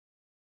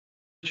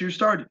You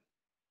started.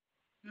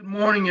 Good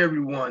morning,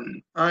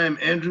 everyone. I am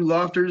Andrew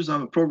Lofters.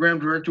 I'm a program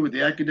director with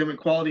the Academic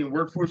Quality and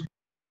Workforce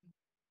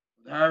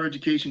the Higher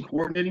Education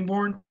Coordinating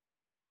Board.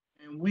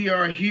 And we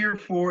are here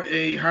for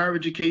a Higher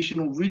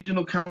Educational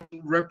Regional Council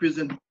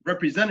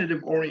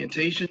representative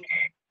orientation.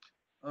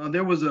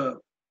 There was a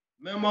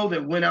memo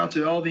that went out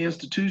to all the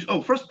institutions.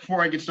 Oh, first,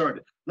 before I get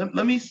started,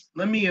 let me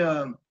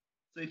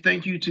say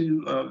thank you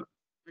to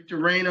Victor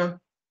Reyna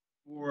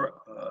for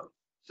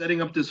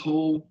setting up this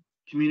whole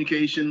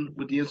communication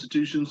with the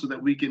institution so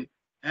that we can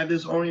have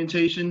this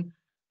orientation,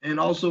 and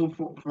also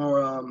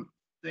for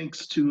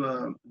thanks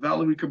to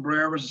Valerie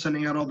Cabrera for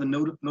sending out all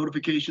the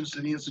notifications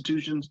to the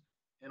institutions,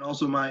 and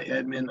also my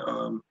admin,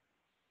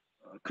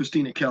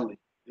 Christina Kelly.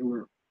 They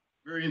were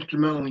very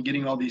instrumental in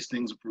getting all these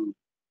things approved.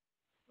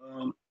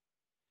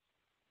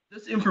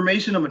 This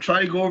information, I'm gonna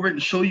try to go over it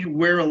and show you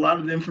where a lot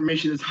of the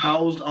information is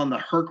housed on the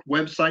HERC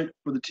website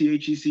for the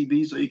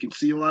THECB, so you can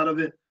see a lot of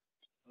it.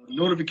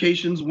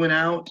 Notifications went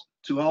out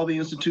to all the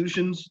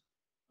institutions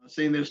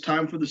saying there's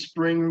time for the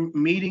spring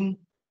meeting,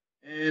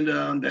 and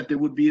that there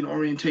would be an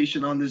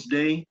orientation on this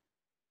day.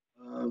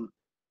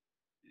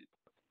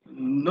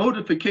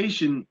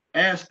 Notification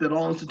asked that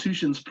all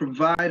institutions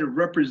provide a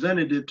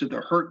representative to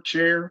the HERC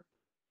chair.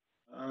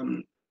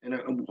 And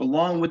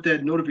along with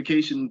that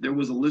notification, there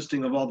was a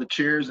listing of all the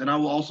chairs, and I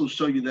will also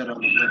show you that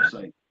on the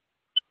website.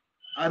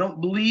 I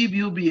don't believe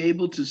you'll be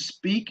able to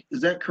speak.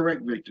 Is that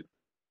correct, Victor?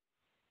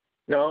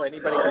 No,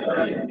 anybody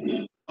can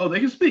speak. Oh, they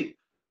can speak.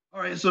 All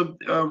right, so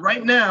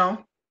right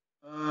now,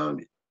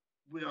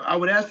 I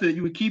would ask that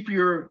you would keep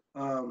your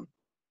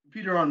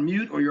computer on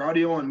mute or your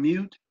audio on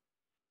mute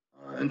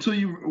until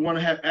you want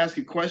to ask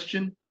a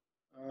question.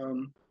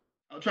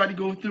 I'll try to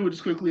go through it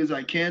as quickly as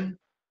I can.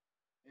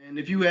 And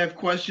if you have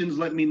questions,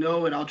 let me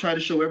know, and I'll try to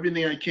show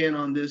everything I can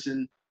on this.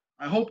 And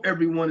I hope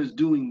everyone is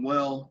doing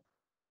well,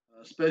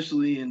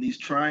 especially in these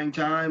trying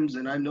times.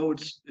 And I know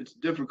it's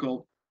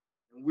difficult,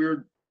 and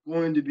we're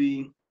going to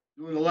be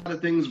doing a lot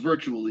of things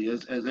virtually,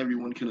 as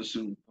everyone can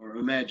assume or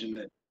imagine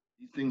that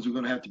these things are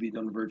going to have to be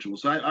done virtual.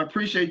 So I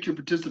appreciate your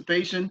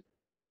participation,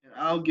 and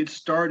I'll get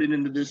started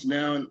into this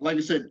now. And like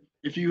I said,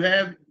 if you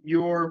have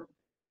your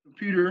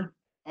computer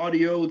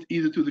audio,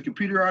 either through the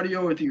computer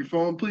audio or through your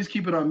phone, please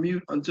keep it on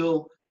mute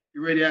until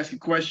you're ready to ask a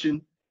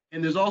question.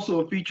 And there's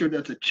also a feature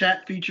that's a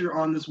chat feature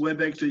on this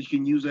WebEx, so you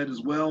can use that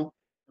as well.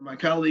 And my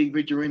colleague,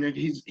 Victor Reyna,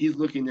 he's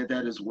looking at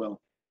that as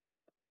well.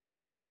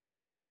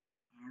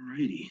 All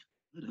righty,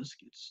 let us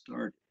get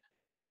started.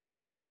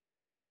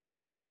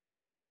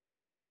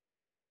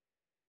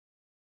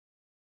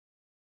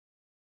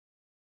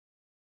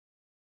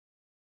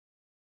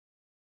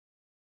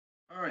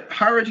 All right,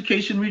 Higher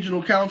Education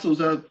Regional Councils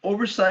have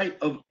oversight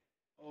of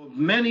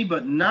many,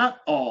 but not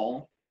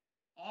all,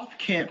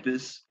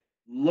 off-campus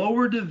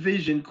lower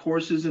division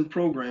courses and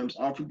programs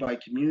offered by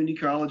community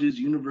colleges,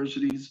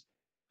 universities,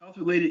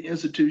 health-related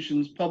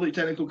institutions, public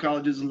technical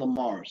colleges, and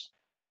Lamar's.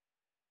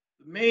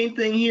 The main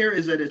thing here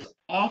is that it's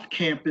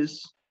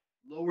off-campus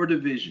lower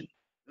division.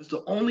 That's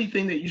the only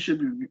thing that you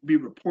should be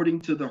reporting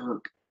to the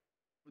HERC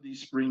for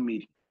these spring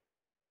meetings.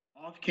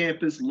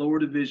 Off-campus lower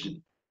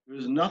division.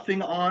 There's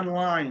nothing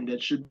online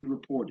that should be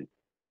reported.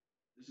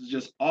 This is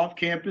just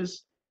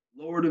off-campus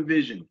lower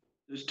division.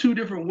 There's two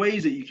different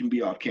ways that you can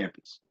be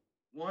off-campus.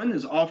 One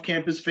is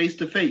off-campus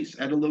face-to-face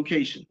at a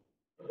location.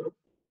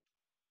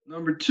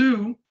 Number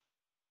two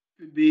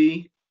could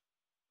be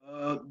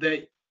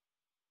that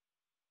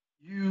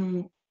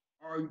you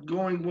are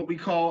going what we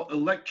call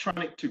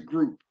electronic to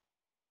group.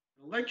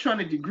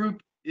 Electronic to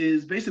group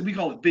is basically, we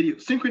call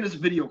it synchronous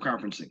video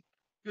conferencing.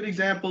 Good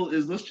example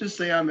is, let's just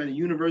say I'm at a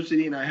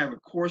university and I have a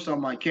course on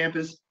my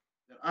campus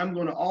that I'm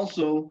going to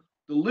also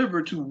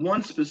deliver to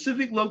one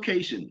specific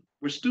location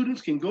where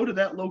students can go to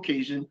that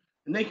location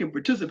and they can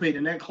participate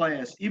in that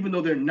class even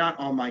though they're not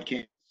on my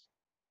campus.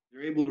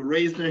 They're able to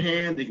raise their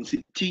hand, they can see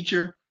the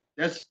teacher.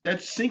 That's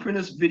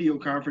synchronous video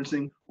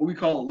conferencing, what we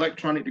call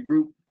electronic to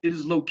group. It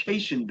is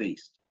location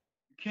based.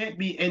 You can't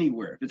be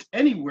anywhere. If it's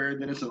anywhere,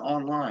 then it's an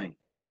online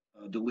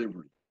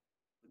delivery.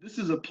 But this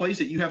is a place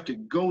that you have to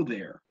go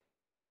there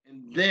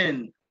and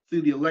then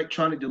see the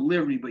electronic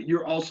delivery, but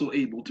you're also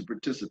able to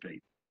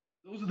participate.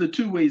 Those are the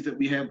two ways that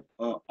we have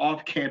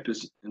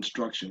off-campus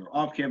instruction or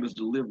off-campus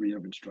delivery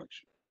of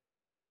instruction.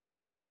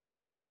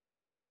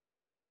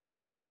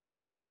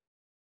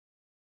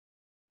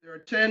 There are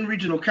 10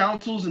 regional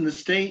councils in the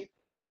state.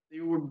 They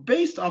were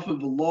based off of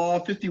the law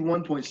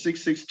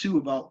 51.662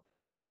 about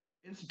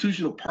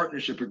institutional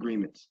partnership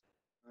agreements,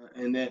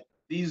 and that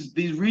these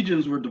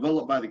regions were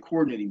developed by the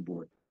coordinating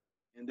board,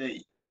 and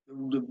that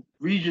the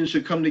regions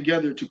should come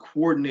together to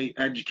coordinate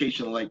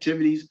educational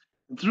activities.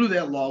 And through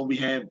that law, we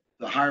have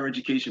the higher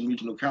education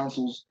regional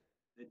councils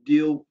that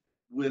deal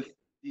with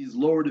these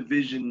lower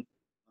division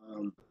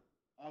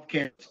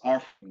off-campus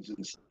offerings in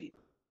the state.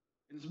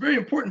 And it's very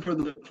important for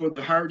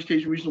the higher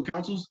education regional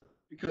councils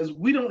because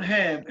we don't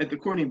have, at the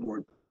coordinating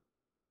board,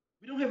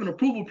 we don't have an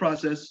approval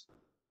process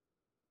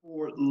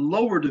for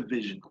lower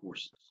division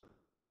courses.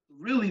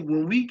 Really,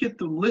 when we get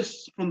the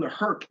lists from the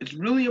HERC, it's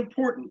really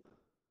important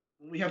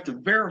when we have to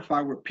verify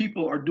where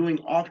people are doing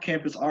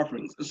off-campus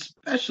offerings,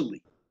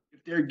 especially if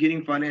they're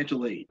getting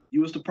financial aid.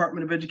 U.S.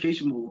 Department of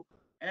Education will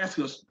ask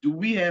us, do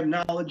we have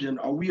knowledge and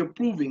do we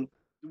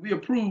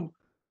approve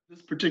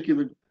this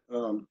particular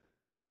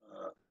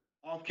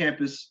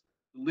off-campus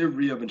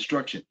delivery of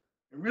instruction?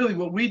 And really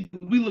what we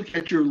look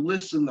at your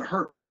lists in the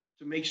HERC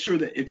to make sure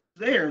that if it's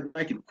there,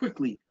 I can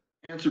quickly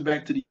answer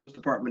back to the U.S.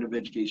 Department of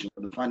Education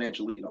for the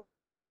financial aid.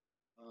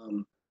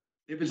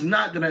 If it's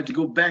not, then I have to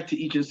go back to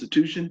each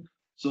institution.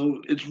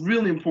 So it's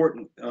really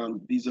important.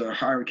 These are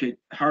higher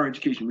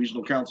education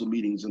regional council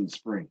meetings in the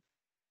spring.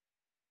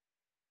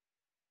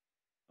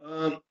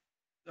 The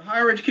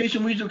higher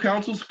education regional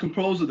councils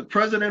composed of the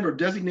president or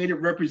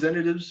designated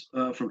representatives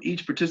from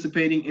each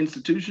participating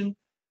institution.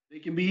 They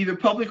can be either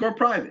public or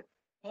private.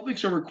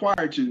 Publics are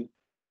required to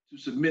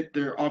submit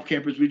their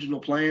off-campus regional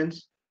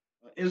plans.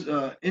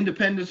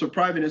 Independents or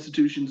private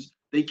institutions,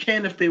 they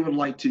can if they would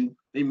like to,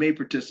 they may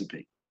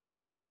participate.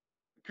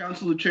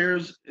 Council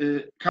chairs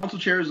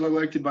are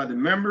elected by the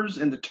members,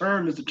 and the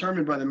term is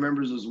determined by the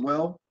members as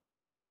well.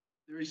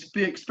 They're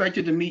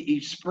expected to meet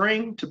each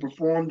spring to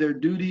perform their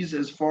duties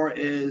as far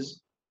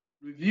as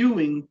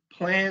reviewing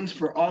plans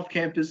for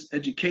off-campus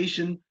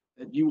education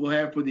that you will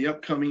have for the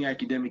upcoming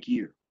academic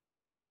year.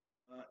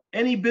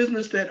 Any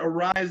business that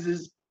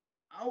arises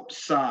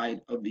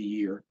outside of the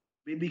year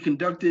may be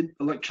conducted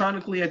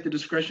electronically at the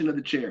discretion of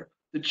the chair.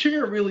 The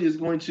chair really is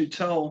going to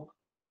tell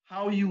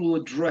how you will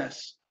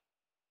address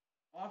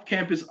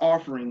off-campus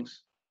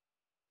offerings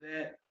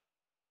that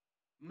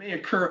may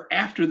occur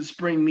after the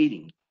spring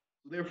meeting.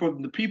 Therefore,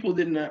 the people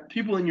in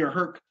your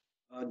HERC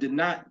did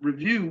not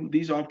review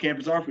these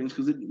off-campus offerings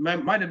because it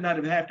might have not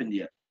have happened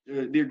yet.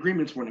 The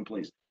agreements weren't in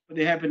place, but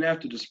they happened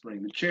after the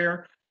spring. The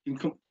chair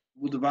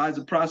will devise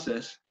a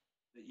process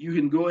that you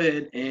can go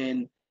ahead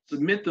and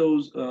submit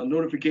those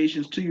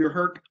notifications to your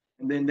HERC,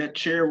 and then that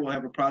chair will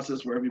have a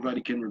process where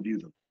everybody can review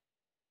them.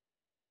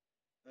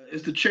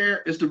 It's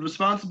the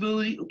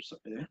responsibility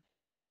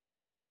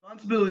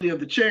of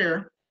the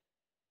chair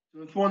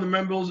to inform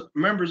the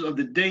members of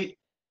the date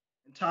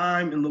and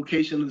time and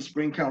location of the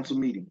spring council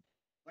meeting.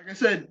 Like I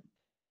said,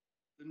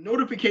 the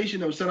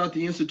notification that was sent out to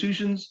the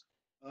institutions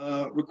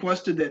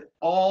requested that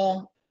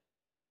all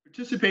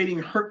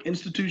participating HERC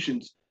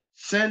institutions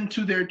send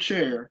to their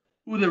chair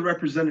who their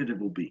representative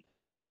will be.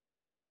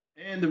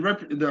 And the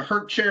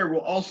HERC chair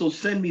will also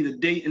send me the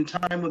date and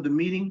time of the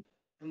meeting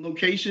and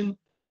location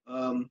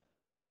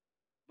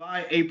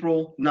by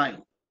April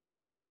 9th.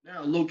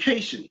 Now,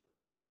 location,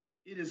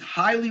 it is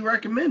highly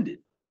recommended.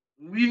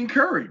 We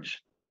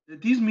encourage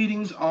that these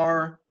meetings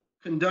are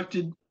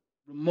conducted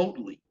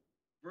remotely,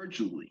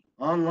 virtually,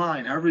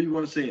 online, however you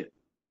want to say it,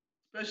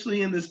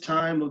 especially in this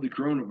time of the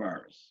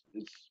coronavirus.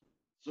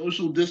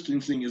 Social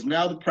distancing is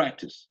now the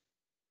practice.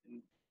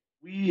 And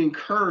we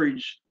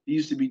encourage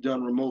these to be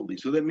done remotely.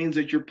 So that means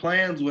that your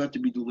plans will have to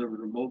be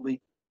delivered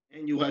remotely,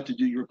 and you'll have to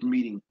do your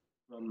meeting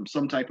from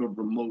some type of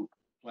remote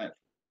platform.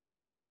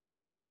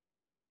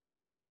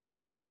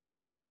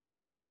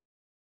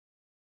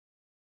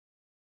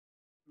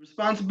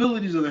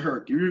 Responsibilities of the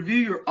HERC. You review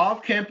your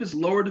off-campus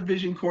lower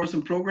division course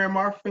and program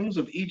offerings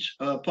of each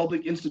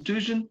public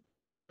institution,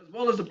 as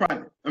well as the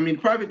private. I mean,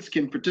 privates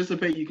can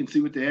participate. You can see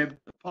what they have.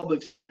 The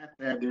publics have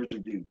to have theirs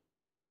reviewed.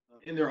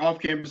 In their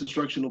off-campus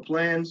instructional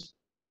plans,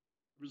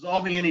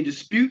 resolving any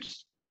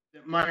disputes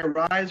that might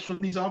arise from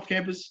these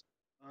off-campus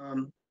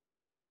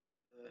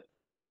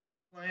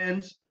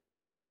plans,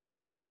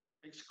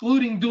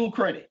 excluding dual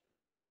credit.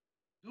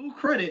 Dual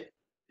credit,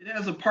 it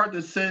has a part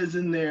that says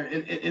in there,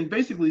 and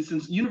basically,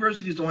 since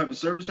universities don't have a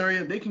service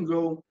area, they can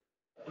go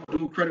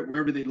dual credit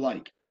wherever they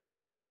like.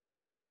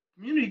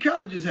 Community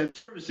colleges have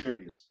service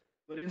areas,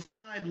 but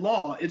inside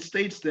law, it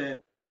states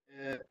that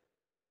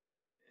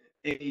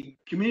a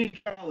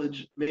community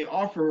college may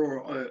offer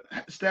or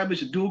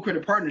establish a dual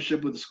credit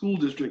partnership with a school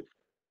district,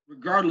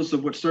 regardless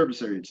of what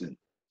service area it's in.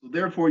 So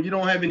therefore, you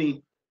don't have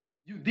any,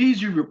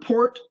 you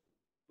report,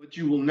 but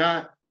you will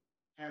not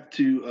have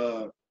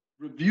to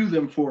review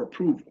them for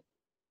approval.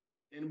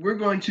 And we're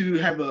going to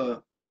have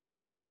a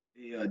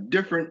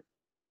different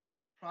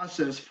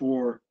process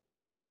for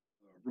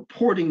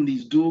reporting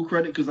these dual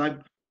credit, because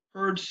I've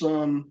heard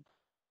some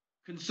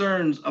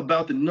concerns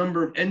about the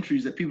number of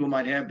entries that people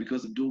might have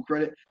because of dual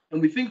credit.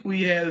 And we think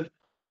we have,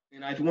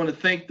 and I want to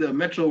thank the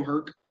Metro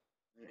HERC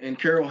and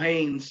Carol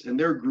Haynes and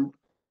their group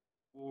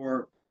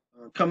for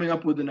coming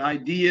up with an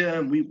idea,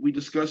 and we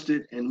discussed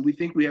it, and we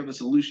think we have a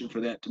solution for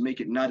that to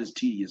make it not as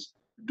tedious,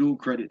 dual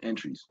credit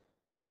entries.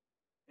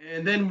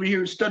 And then we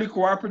here study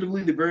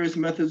cooperatively the various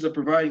methods of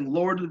providing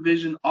lower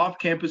division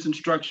off-campus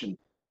instruction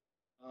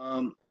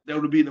that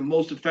would be the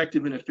most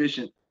effective and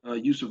efficient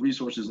use of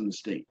resources in the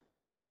state.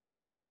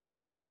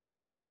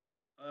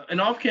 An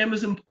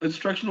off-campus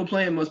instructional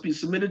plan must be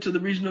submitted to the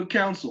regional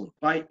council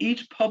by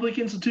each public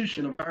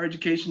institution of higher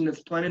education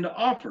that's planning to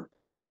offer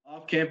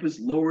off-campus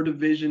lower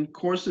division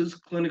courses,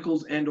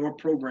 clinicals, and/or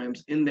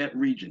programs in that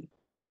region.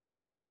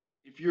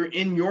 If you're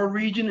in your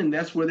region and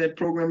that's where that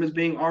program is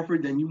being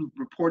offered, then you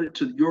report it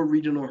to your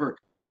regional HERC.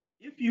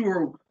 If you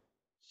are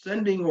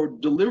sending or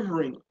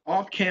delivering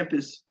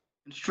off-campus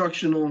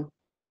instruction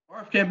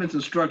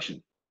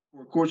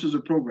for courses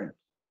or programs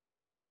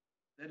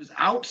that is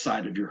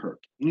outside of your HERC,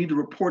 you need to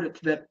report it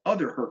to that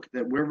other HERC,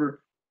 that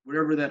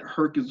wherever that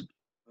HERC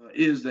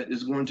is that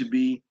is going to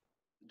be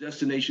the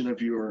destination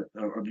of your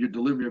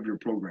delivery of your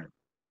program.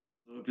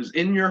 So if it's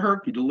in your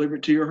HERC, you deliver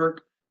it to your HERC.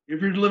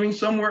 If you're delivering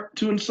somewhere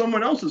to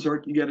someone else's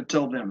HERC, you got to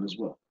tell them as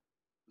well,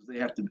 because they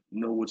have to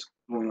know what's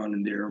going on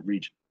in their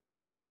region.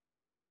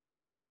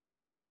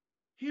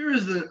 Here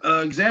is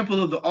the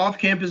example of the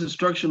off-campus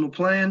instructional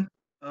plan.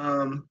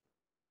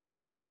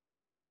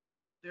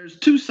 There's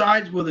two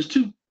sides. Well, there's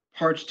two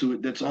parts to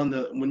it. That's on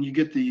when you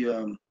get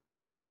the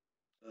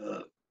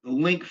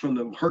link from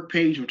the HERC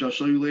page, which I'll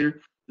show you later.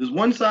 There's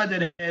one side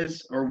that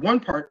has, or one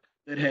part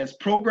that has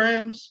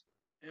programs,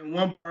 and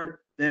one part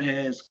that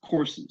has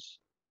courses.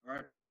 All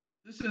right.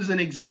 This is an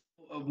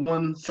example of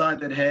one side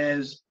that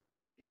has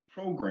a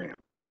program.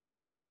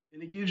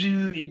 And it gives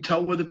you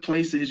tell where the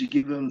place is, you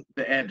give them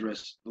the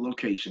address, the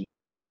location,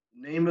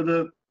 the name of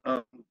the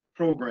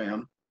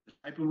program, the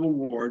type of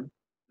award,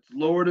 it's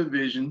lower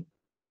division,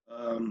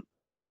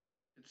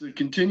 it's a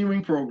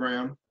continuing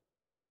program,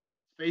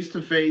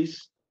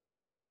 face-to-face.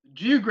 The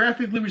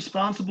geographically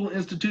responsible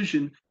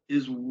institution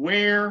is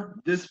where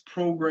this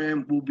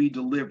program will be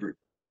delivered.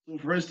 So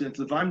for instance,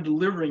 if I'm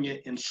delivering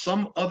it in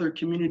some other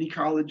community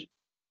college's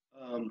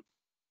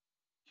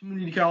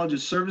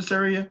service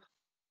area,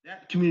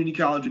 that community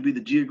college would be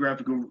the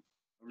geographical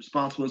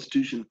responsible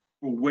institution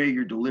for where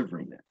you're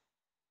delivering that.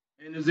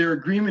 And is there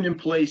agreement in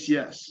place?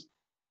 Yes.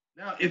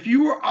 Now, if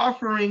you are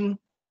offering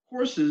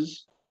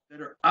courses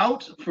that are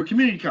out for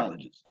community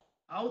colleges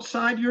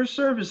outside your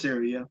service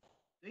area,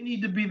 they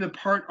need to be the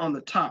part on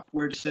the top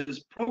where it says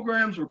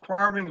programs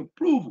requiring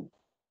approval.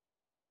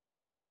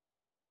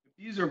 If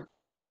these are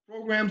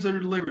programs that are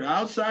delivered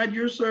outside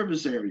your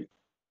service area,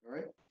 all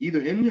right,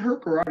 either in your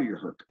HERC or out of your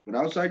HERC, but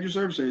outside your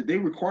service area, they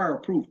require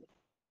approval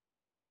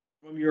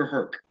from your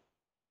HERC.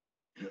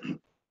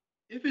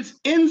 If it's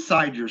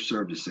inside your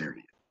service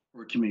area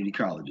for community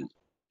colleges,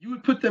 you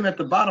would put them at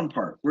the bottom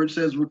part where it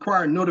says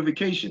require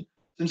notification.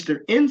 Since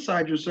they're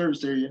inside your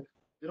service area,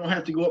 they don't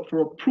have to go up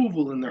for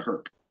approval in the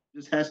HERC.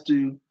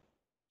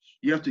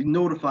 You have to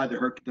notify the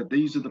HERC that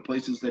these are the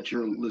places that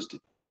you're listed.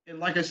 And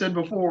like I said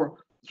before,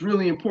 it's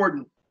really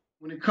important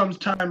when it comes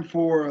time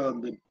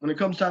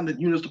that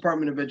U.S.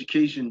 Department of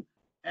Education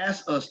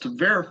asks us to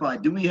verify,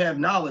 do we have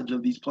knowledge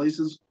of these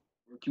places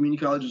where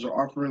community colleges are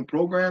offering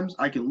programs?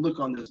 I can look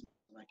on this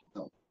and I can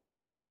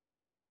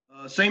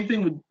tell. Same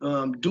thing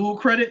with dual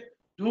credit.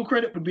 Dual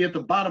credit would be at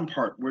the bottom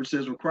part where it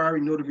says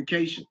requiring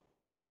notification.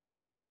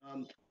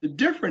 The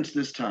difference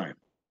this time,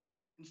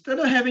 instead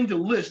of having to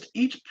list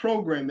each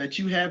program that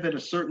you have at a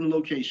certain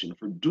location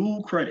for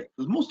dual credit,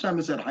 because most time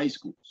it's at high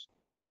schools,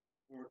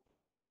 or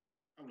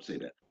I would say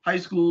that high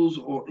schools,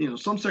 or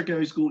some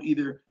secondary school,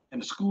 either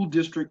in a school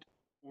district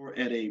or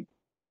at a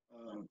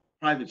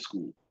private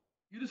school.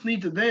 You just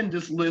need to then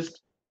just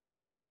list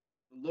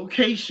the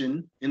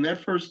location in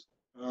that first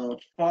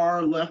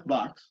far left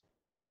box.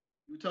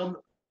 You tell them,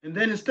 and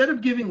then instead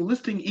of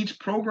listing each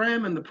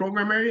program in the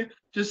program area,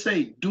 just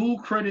say dual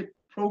credit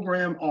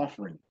program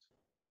offerings.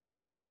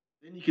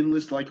 Then you can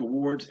list like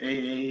awards,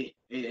 AA,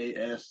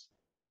 AAS,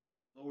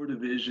 lower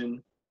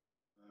division,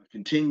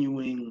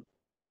 continuing,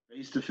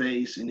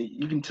 face-to-face, and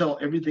you can tell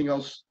everything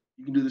else.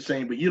 You can do the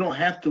same, but you don't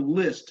have to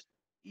list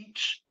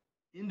each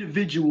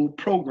individual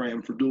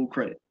program for dual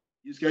credit.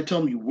 You just got to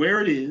tell me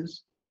where it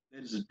is.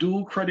 That is a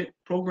dual credit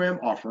program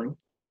offering,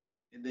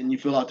 and then you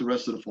fill out the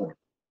rest of the form.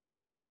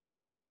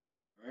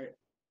 All right,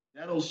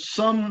 that'll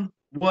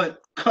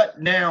somewhat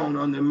cut down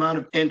on the amount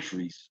of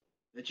entries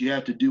that you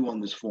have to do on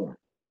this form.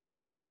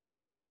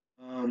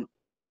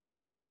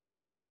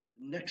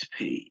 Next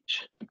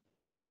page.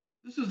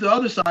 This is the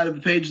other side of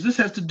the page. This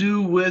has to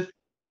do with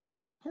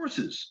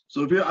courses.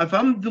 So if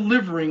I'm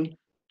delivering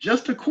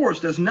just a course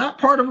that's not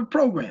part of a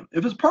program,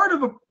 if it's part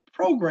of a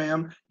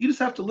program, you just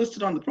have to list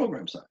it on the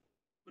program side.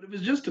 But if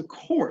it's just a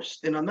course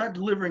and I'm not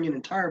delivering an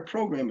entire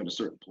program at a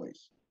certain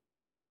place,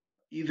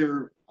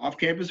 either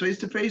off-campus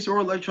face-to-face or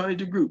electronic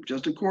to group,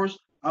 just a course,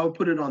 I would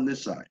put it on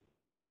this side.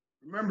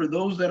 Remember,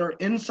 those that are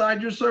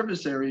inside your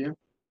service area,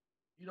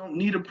 you don't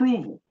need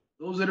approval.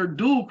 Those that are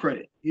dual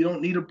credit, you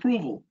don't need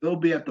approval. They'll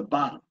be at the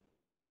bottom.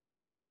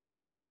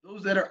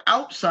 Those that are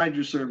outside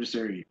your service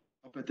area,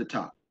 up at the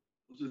top.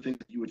 Those are the things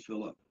that you would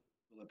fill up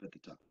at the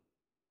top.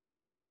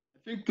 I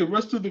think the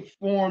rest of the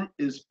form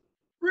is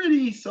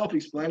pretty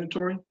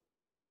self-explanatory.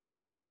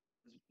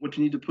 What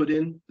you need to put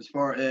in as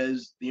far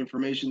as the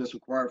information that's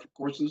required for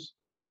courses.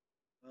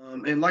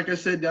 And like I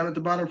said, down at the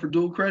bottom for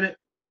dual credit,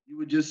 you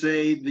would just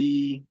say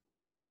the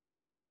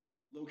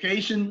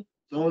location,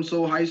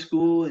 so-and-so high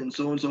school in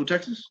so-and-so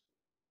Texas.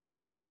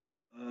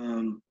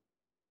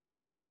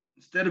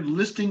 Instead of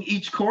listing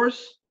each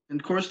course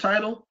and course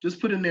title, just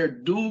put in there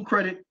dual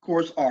credit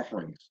course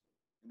offerings,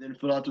 and then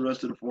fill out the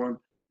rest of the form.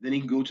 Then you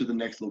can go to the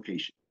next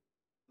location.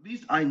 At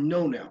least I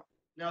know now.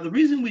 Now, the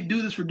reason we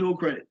do this for dual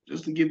credit,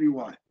 just to give you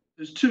why,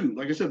 there's two.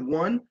 Like I said,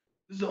 one,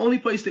 This is the only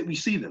place that we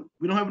see them.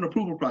 We don't have an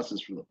approval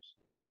process for those.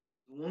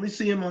 We only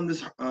see them on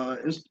this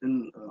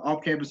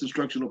off-campus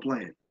instructional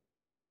plan.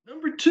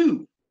 Number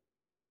two,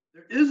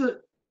 there is a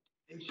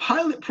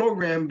pilot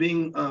program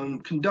being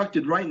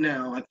conducted right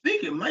now. I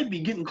think it might be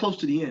getting close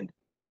to the end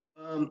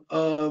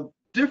of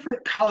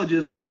different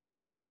colleges.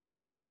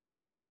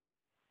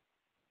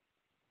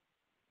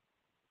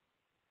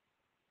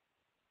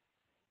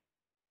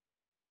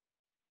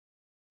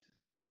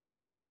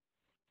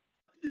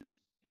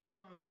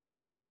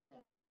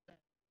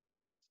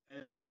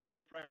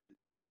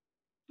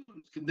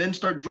 Students can then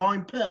start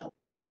drawing Pell.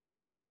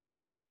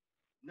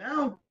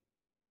 Now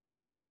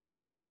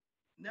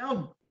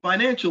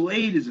financial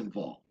aid is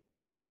involved,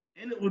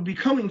 and it would be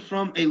coming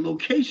from a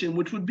location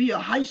which would be a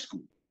high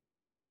school.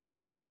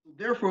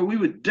 Therefore, we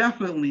would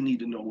definitely need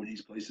to know where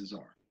these places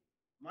are.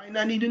 Might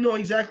not need to know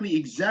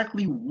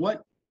exactly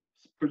what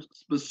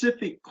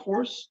specific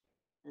course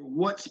or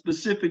what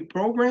specific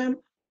program,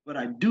 but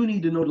I do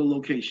need to know the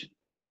location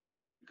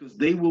because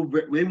they want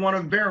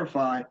to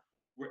verify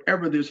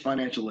wherever there's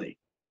financial aid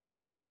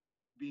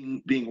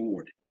being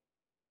awarded.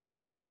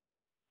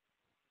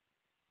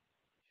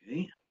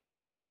 Okay.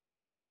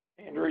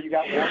 Andrew, you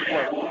got one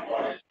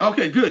question.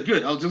 Okay,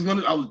 good. I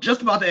was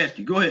just about to ask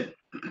you. Go ahead.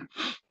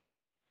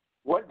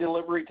 What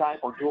delivery type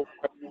or dual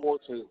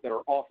courses that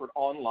are offered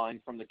online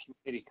from the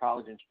community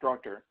college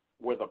instructor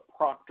with a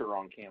proctor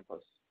on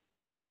campus?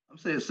 I'm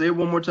saying, say it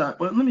one more time.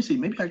 Well, let me see.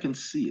 Maybe I can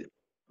see it.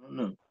 I don't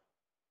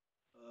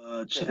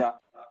know.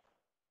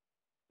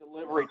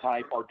 Delivery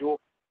type or dual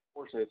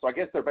courses. So I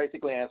guess they're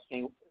basically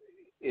asking,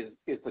 is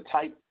the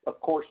type of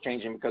course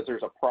changing because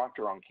there's a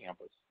proctor on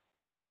campus?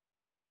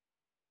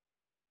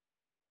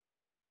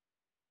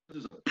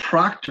 There's a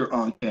proctor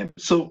on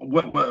campus. So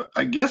what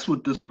I guess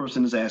what this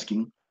person is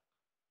asking,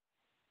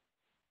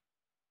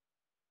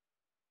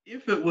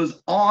 if it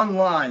was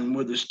online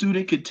where the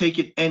student could take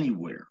it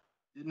anywhere,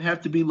 didn't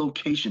have to be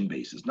location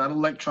based. It's not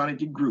electronic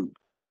to group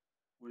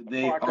where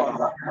they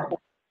are.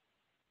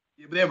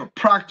 Yeah, but they have a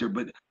proctor.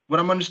 But what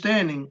I'm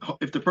understanding,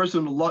 if the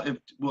person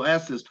will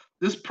ask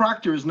this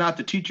proctor is not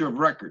the teacher of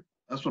record.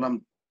 That's what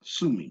I'm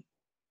assuming.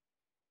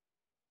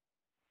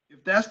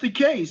 If that's the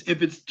case,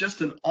 if it's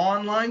just an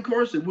online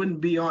course, it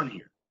wouldn't be on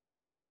here.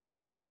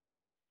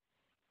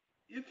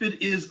 If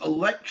it is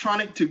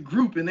electronic to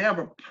group and they have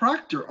a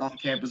proctor on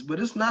campus, but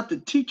it's not the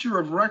teacher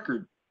of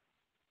record,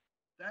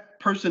 that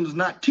person is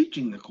not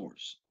teaching the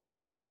course.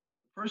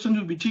 The person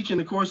who would be teaching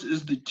the course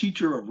is the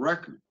teacher of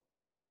record.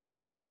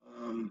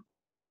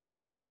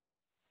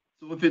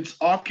 So if it's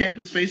off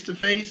campus, face to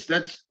face,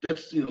 that's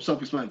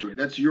self-explanatory.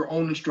 That's your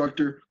own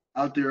instructor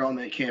out there on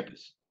that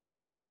campus.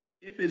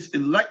 If it's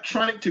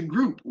electronic to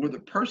group, where the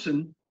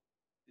person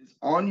is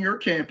on your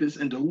campus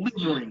and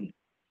delivering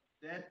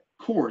that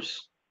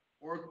course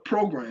or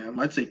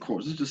program, I'd say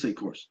course, let's just say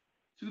course,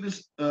 to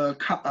this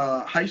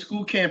high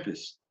school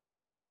campus,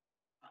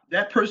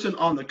 that person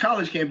on the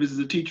college campus is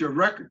a teacher of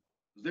record.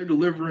 They're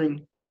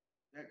delivering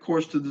that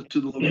course to the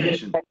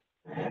location.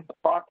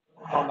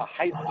 On the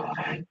high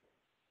school.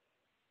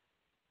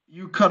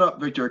 You cut up,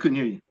 Victor. I couldn't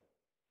hear you.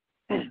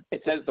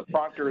 It says the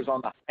proctor is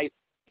on the high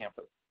school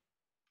campus.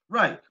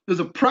 Right. There's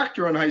a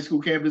proctor on the high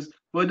school campus,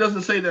 but it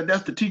doesn't say that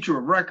that's the teacher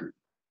of record.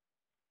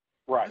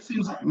 Right. It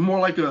seems more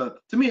like to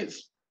me,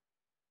 it's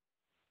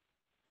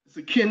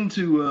akin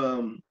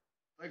to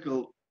like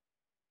a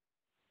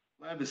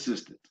lab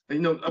assistant, a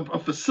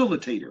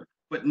facilitator,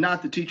 but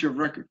not the teacher of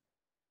record.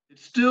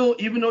 It's still,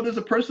 even though there's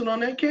a person on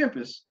that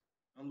campus,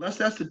 unless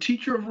that's the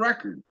teacher of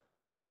record,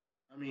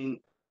 I mean,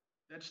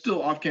 that's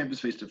still off campus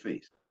face to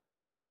face.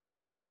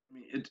 I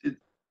mean,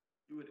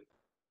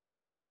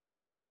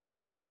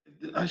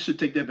 I should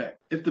take that back.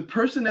 If the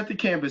person at the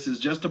campus is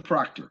just a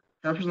proctor,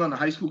 that person on the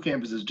high school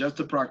campus is just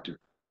a proctor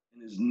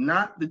and is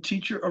not the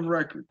teacher of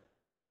record,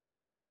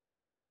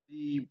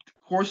 the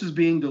course is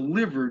being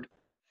delivered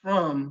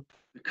from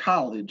the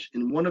college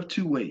in one of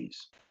two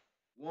ways.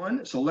 One,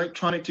 it's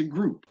electronic to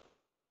group,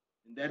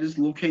 and that is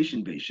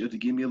location based. You have to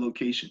give me a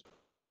location.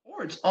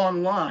 Or it's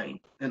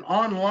online, and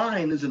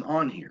online isn't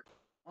on here.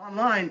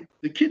 Online,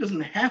 the kid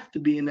doesn't have to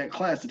be in that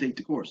class to take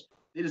the course.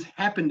 They just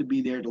happen to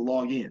be there to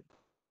log in.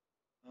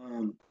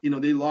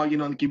 They log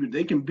in on the computer.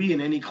 They can be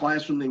in any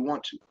classroom they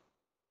want to.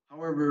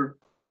 However,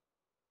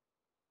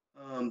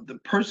 the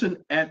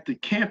person at the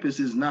campus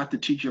is not the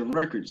teacher of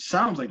record.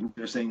 Sounds like what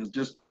they're saying is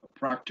just a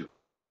proctor.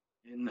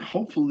 And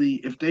hopefully,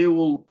 if they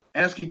will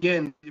ask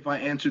again if I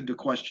answered the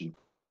question.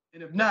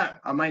 And if not,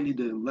 I might need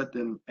to let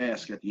them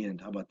ask at the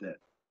end. How about that?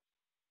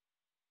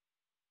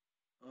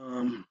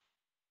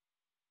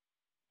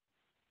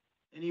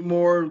 Any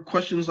more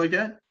questions like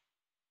that?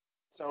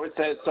 So it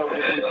says,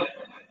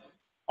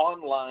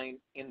 online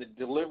in the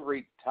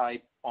delivery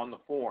type on the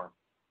form.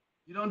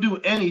 You don't do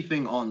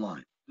anything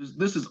online.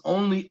 This is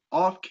only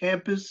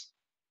off-campus,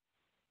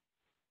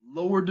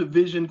 lower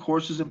division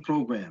courses and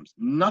programs.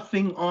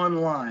 Nothing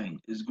online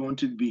is going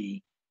to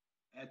be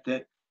at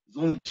that.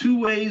 There's only two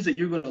ways that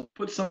you're going to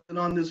put something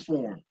on this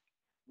form.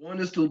 One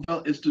is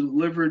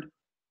delivered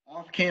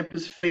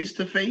off-campus,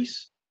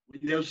 face-to-face, where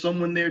you have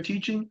someone there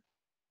teaching,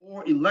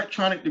 or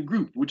electronic to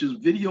group, which is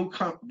video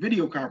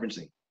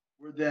conferencing,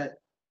 where that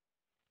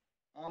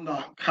on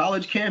the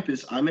college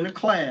campus, I'm in a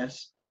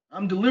class,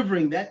 I'm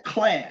delivering that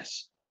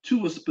class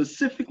to a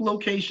specific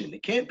location.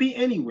 It can't be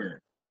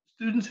anywhere.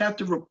 Students have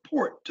to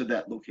report to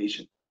that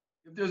location.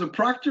 If there's a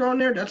proctor on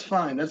there, that's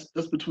fine. That's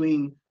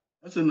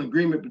an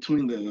agreement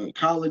between the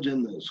college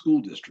and the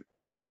school district.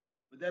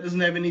 But that doesn't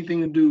have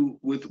anything to do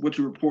with what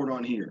you report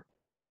on here.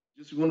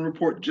 Just want to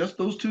report just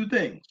those two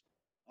things: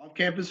 off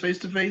campus, face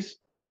to face,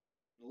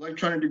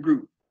 electronic to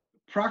group.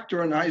 The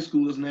proctor in the high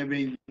school doesn't have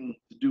anything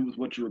to do with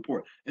what you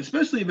report,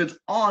 especially if it's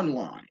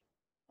online.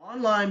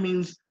 Online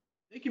means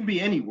it can be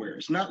anywhere.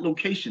 It's not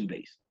location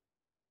based.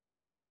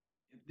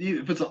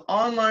 If it's an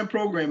online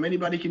program,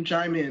 anybody can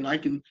chime in. I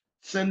can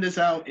send this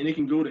out and it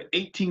can go to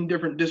 18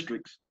 different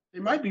districts.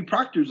 There might be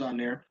proctors on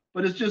there,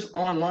 but it's just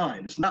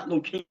online. It's not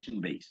location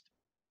based.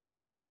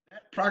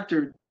 That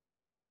proctor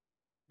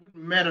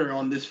wouldn't matter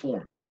on this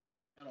form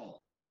at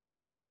all,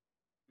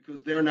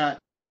 because they're not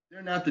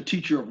the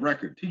teacher of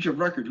record. Teacher of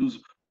record, who's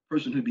the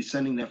person who'd be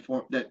sending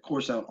that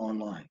course out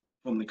online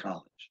from the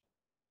college.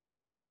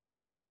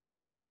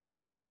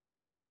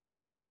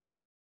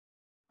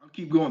 I'll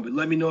keep going, but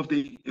let me know if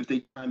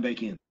they chime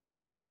back in.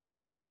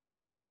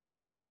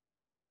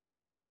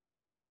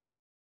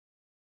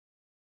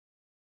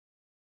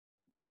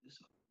 This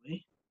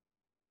way.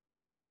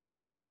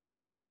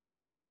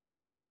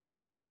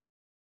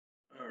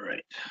 All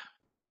right.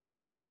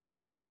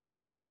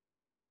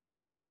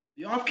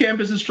 The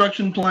off-campus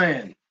instruction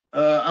plan.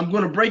 I'm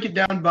going to break it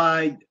down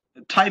by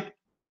type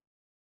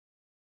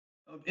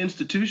of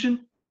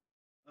institution.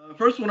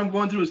 First one I'm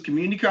going through is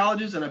community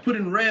colleges, and I put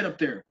in red up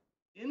there: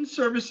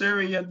 in-service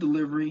area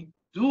delivery,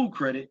 dual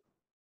credit,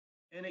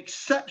 and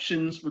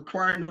exceptions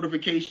require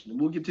notification. And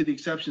we'll get to the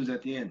exceptions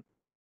at the end.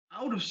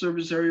 Out of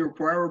service area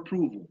require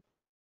approval.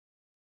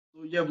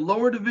 So you have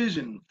lower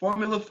division,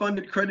 formula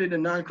funded credit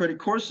and non-credit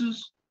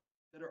courses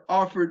that are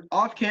offered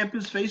off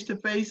campus,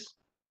 face-to-face,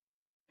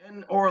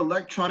 and or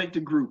electronic to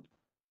group.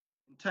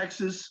 In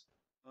Texas,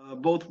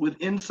 both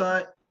within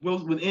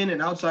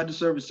and outside the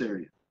service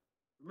area.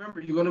 Remember,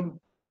 you're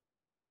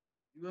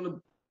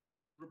gonna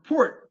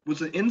report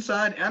what's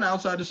inside and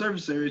outside the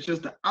service area. It's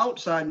just the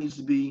outside needs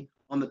to be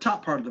on the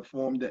top part of the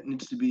form that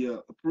needs to be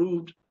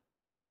approved.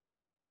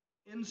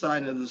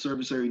 Inside of the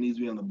service area needs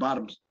to be on the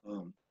bottom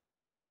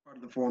part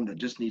of the form that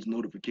just needs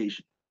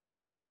notification.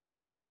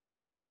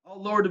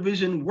 All lower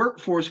division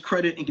workforce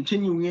credit and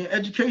continuing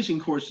education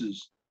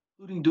courses,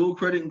 including dual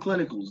credit and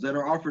clinicals, that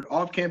are offered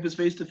off-campus,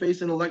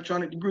 face-to-face, and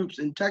electronic groups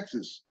in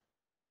Texas,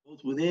 both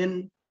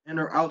within and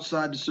or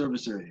outside the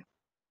service area.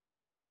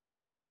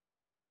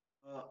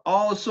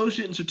 All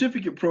associate and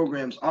certificate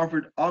programs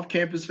offered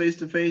off-campus,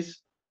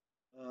 face-to-face,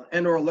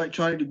 and or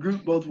electronic to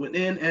group, both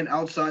within and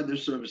outside their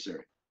service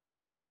area.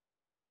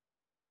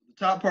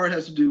 The top part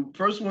has to do,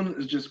 first one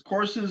is just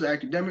courses,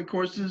 academic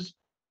courses.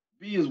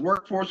 B is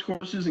workforce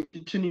courses and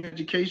continuing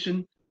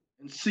education.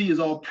 And C is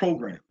all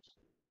programs,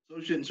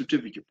 associate and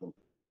certificate programs.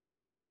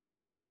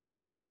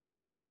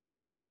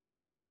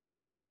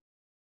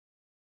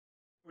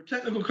 For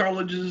technical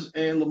colleges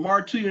and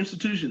Lamar two-year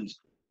institutions,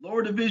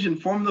 lower division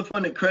formula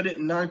funded credit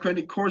and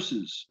non-credit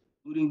courses,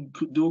 including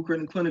dual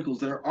credit and clinicals,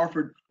 that are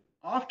offered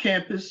off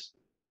campus,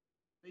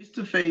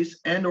 face-to-face,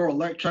 and or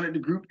electronic to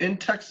group in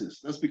Texas.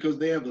 That's because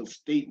they have a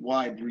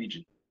statewide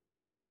region.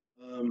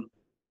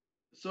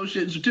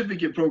 Associate and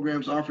certificate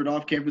programs offered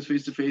off campus,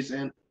 face-to-face,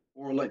 and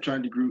or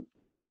electronic to group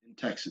in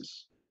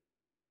Texas.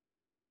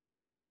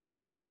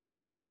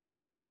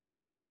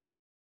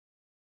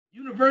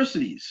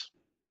 Universities,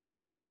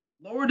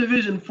 lower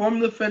division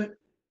formula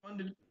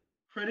funded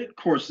credit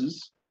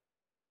courses,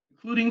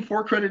 including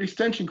 4-credit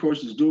extension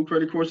courses, dual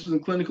credit courses,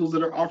 and clinicals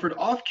that are offered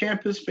off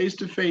campus,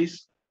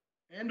 face-to-face,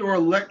 and or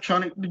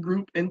electronic to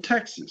group in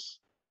Texas.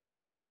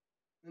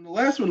 And the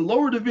last one,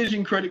 lower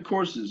division credit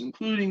courses,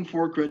 including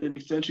 4-credit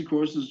extension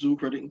courses, dual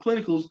credit, and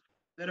clinicals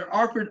that are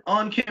offered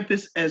on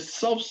campus as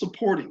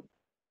self-supporting.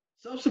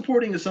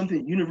 Self-supporting is something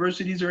that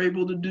universities are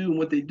able to do, and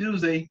what they do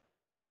is they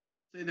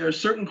say there are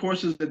certain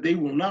courses that they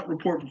will not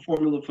report for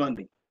formula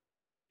funding.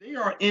 They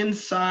are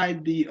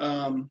inside the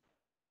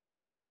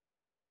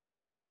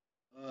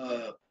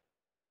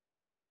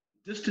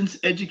distance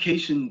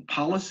education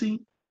policy.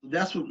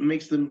 That's what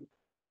makes them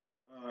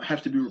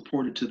have to be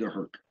reported to the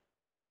HERC.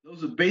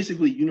 Those are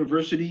basically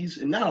universities,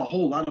 and not a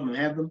whole lot of them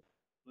have them,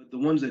 but the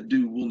ones that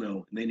do will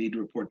know, and they need to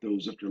report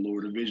those if they're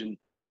lower division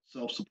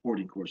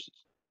self-supporting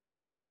courses.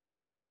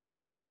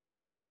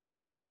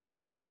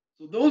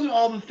 So those are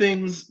all the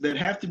things that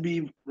have to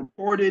be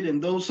reported,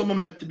 and some of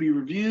them have to be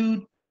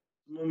reviewed,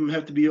 some of them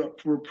have to be up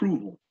for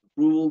approval.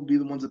 Approval will be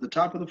the ones at the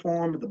top of the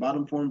form, at the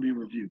bottom form be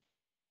reviewed.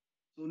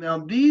 So now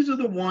these are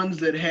the ones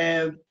that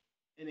have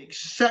an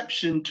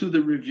exception to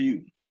the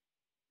review.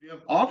 We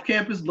have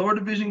off-campus lower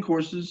division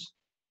courses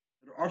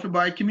that are offered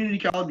by a community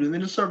college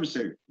within a service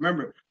area.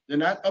 Remember, they're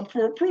not up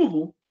for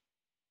approval.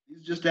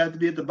 These just have to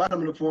be at the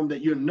bottom of the form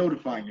that you're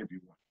notifying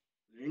everyone.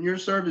 They're in your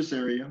service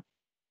area.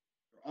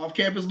 They're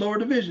off-campus lower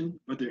division,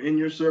 but they're in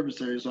your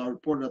service area, so I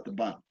report it at the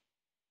bottom.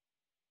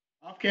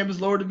 Off-campus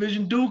lower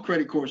division dual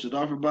credit courses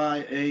offered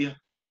by a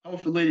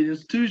health-related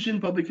institution,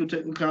 public or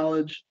technical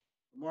college,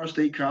 Lamar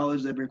State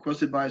College that have been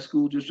requested by a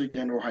school district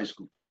and or high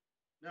school.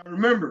 Now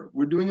remember,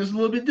 we're doing this a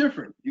little bit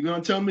different. You're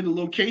going to tell me the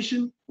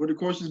location where the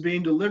course is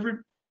being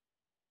delivered.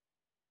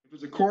 If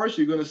it's a course,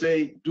 you're going to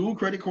say dual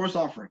credit course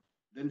offering,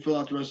 then fill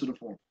out the rest of the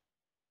form.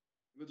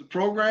 If it's a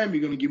program,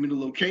 you're going to give me the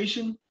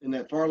location in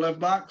that far left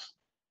box.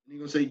 And you're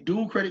going to say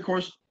dual credit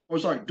course,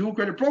 dual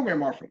credit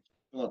program offering,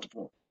 fill out the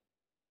form.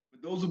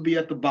 But those will be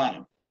at the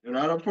bottom. They're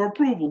not up for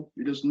approval.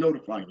 You're just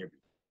notifying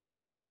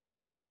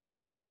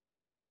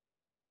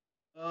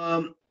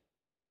everyone.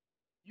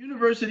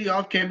 University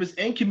off campus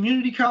and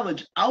community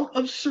college out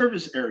of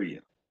service area.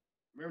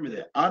 Remember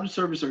that, out of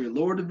service area,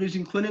 lower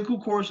division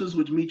clinical courses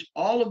which meet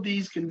all of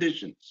these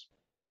conditions.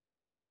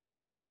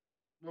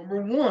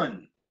 Number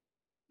one,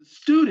 the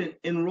student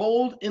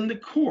enrolled in the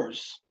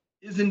course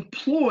is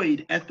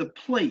employed at the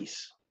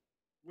place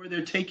where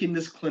they're taking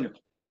this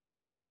clinical.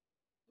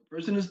 The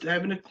person is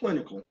having a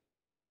clinical, it's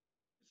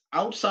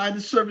outside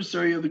the service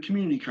area of the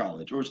community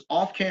college, or it's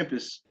off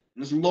campus,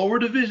 and it's lower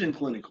division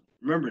clinical.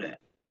 Remember that.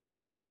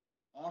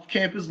 Off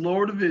campus,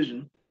 lower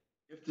division.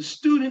 If the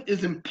student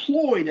is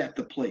employed at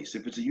the place,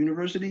 if it's a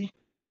university,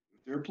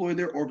 if they're employed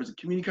there, or if it's a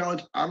community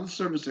college out of the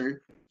service area,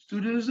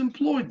 student is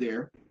employed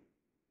there,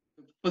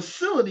 the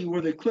facility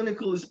where the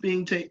clinical is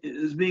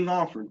being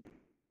offered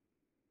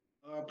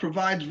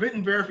provides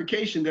written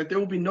verification that there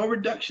will be no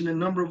reduction in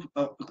number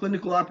of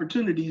clinical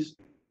opportunities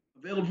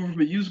available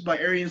for use by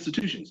area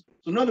institutions.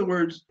 So in other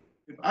words,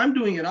 if I'm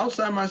doing it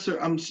outside my,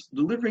 I'm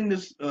delivering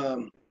this,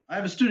 I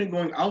have a student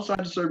going outside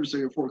the service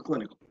area for a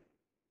clinical.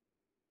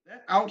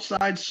 That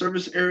outside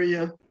service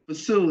area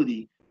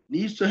facility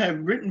needs to have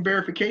written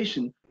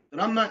verification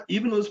that I'm not,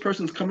 even though this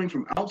person's coming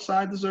from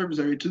outside the service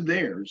area to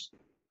theirs,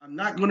 I'm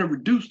not going to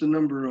reduce the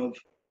number of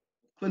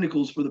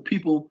clinicals for the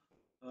people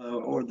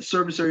or the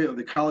service area of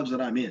the college that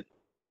I'm in.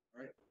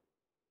 Right?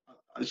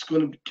 It's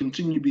going to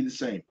continue to be the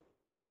same.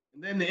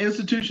 And then the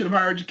institution of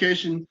higher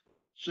education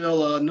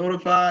shall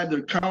notify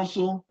the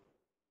council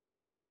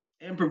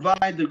and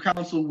provide the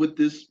council with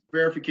this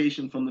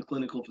verification from the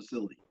clinical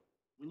facility.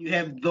 When you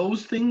have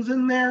those things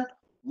in there,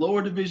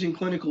 lower division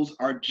clinicals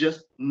are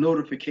just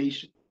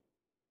notification.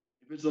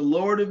 If it's a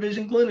lower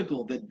division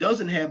clinical that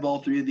doesn't have all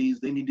three of these,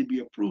 they need to be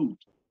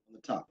approved on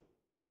the top.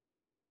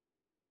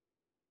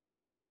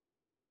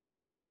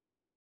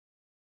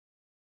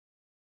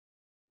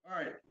 All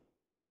right.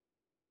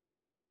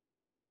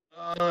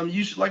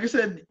 You should, like I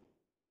said,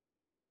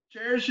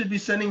 chairs should be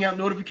sending out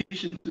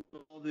notifications to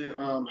all the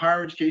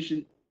higher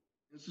education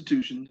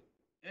institutions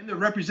and the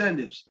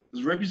representatives.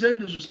 Because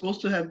representatives are supposed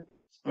to have,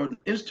 or the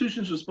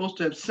institutions are supposed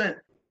to have sent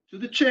to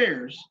the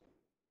chairs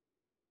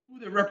who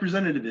their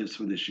representative is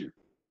for this year.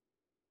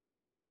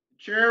 The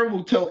chair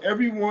will tell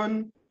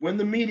everyone when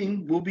the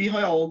meeting will be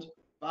held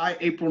by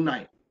April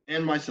 9th,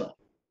 and myself.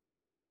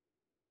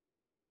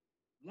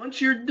 Once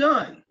you're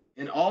done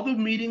and all the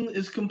meeting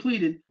is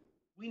completed,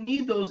 we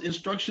need those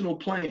instructional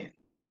plans.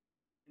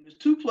 And there's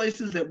two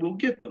places that we'll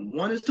get them.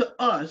 One is to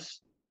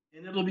us,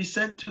 and it'll be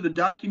sent to the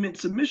document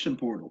submission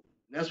portal.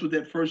 And that's what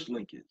that first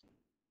link is.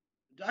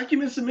 The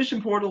document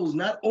submission portal is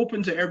not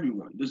open to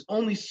everyone. There's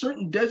only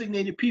certain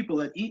designated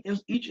people at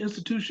each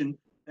institution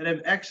that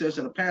have access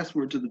and a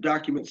password to the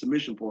document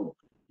submission portal,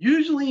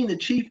 usually in the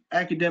chief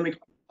academic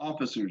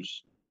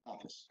officer's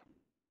office,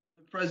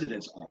 the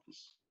president's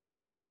office.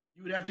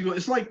 You would have to go,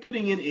 it's like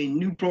putting in a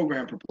new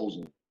program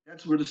proposal.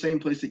 That's where the same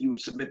place that you would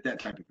submit that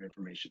type of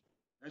information.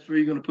 That's where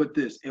you're going to put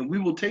this. And we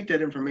will take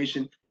that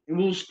information and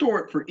we'll store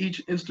it for each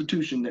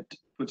institution that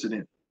puts it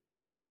in.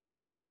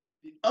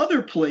 The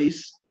other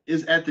place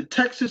is at the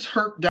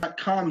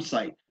texasherc.com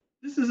site.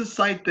 This is a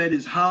site that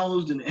is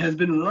housed and has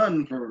been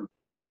run for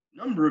a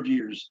number of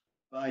years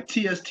by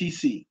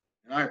TSTC.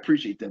 And I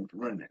appreciate them for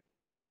running that.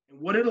 And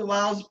what it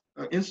allows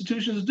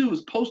institutions to do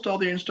is post all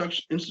their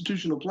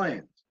institutional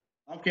plans,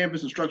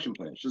 off-campus instruction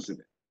plans, just say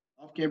that,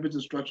 off-campus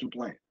instruction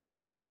plan.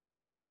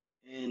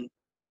 And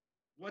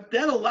what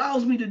that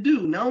allows me to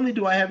do, not only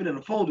do I have it in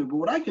a folder, but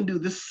what I can do,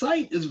 this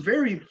site is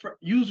very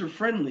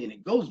user-friendly and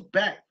it goes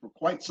back for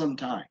quite some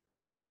time.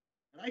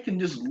 And I can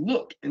just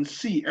look and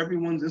see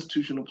everyone's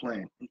institutional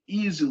plan and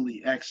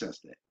easily access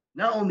that.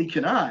 Not only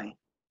can I,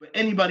 but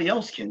anybody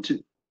else can too.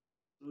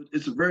 So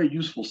it's a very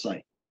useful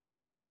site.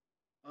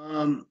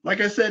 Like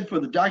I said, for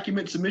the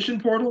document submission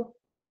portal,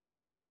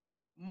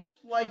 most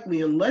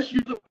likely, unless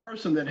you're the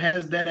person that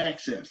has that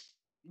access,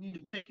 you need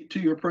to take it to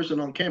your person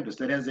on campus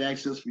that has the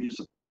access for you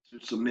to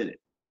submit it.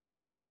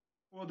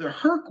 For the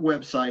HERC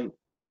website,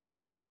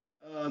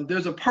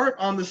 there's a part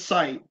on the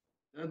site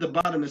at the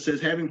bottom that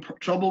says having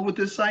trouble with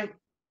this site,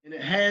 and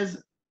it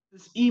has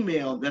this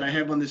email that I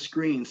have on the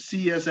screen,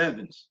 CS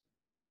Evans.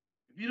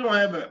 If you don't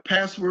have a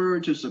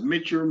password to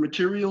submit your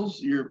materials,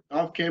 your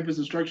off-campus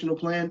instructional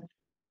plan,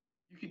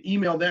 you can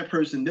email that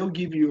person. They'll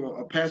give you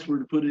a password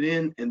to put it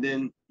in, and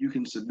then you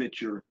can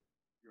submit your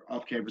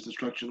off-campus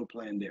instructional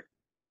plan there.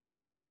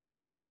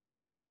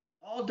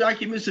 All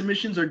document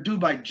submissions are due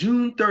by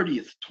June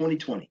 30th,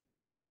 2020.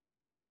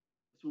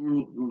 So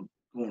we're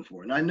going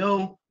for. And I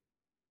know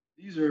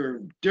these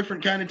are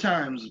different kind of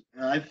times.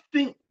 I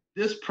think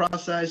this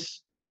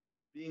process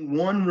being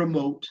one,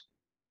 remote,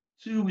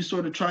 two, we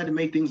sort of tried to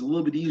make things a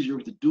little bit easier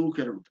with the dual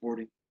credit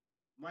reporting,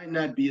 might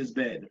not be as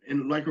bad.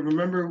 And like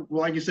remember,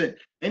 like I said,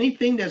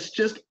 anything that's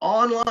just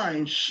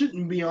online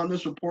shouldn't be on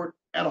this report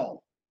at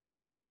all.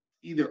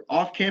 Either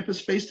off campus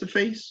face to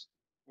face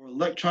or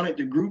electronic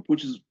to group,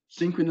 which is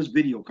synchronous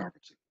video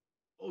conferencing.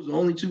 Those are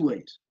only two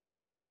ways.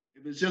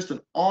 If it's just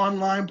an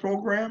online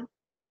program,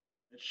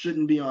 it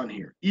shouldn't be on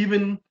here.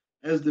 Even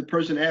as the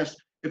person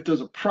asked, if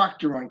there's a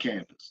proctor on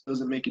campus,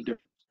 doesn't make a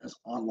difference. That's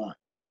online.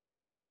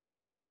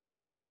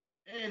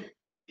 And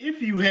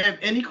if you have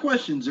any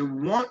questions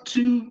and want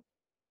to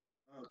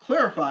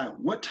clarify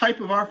what type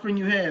of offering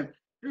you have,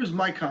 here's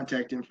my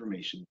contact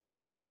information.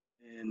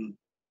 And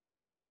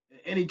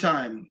at any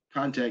time,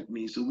 contact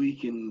me so we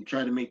can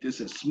try to make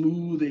this as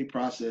smooth a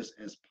process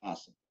as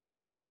possible.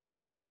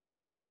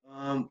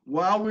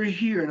 While we're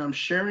here and I'm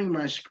sharing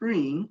my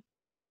screen,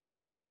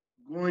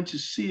 I'm going to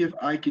see if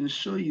I can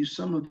show you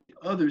some of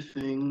the other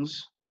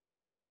things.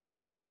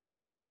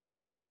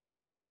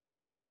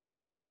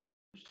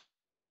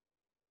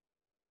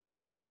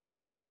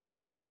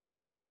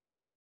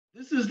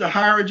 This is the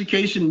Higher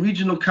Education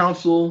Regional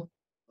Council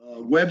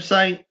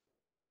website.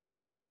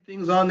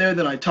 Things on there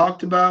that I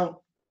talked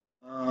about.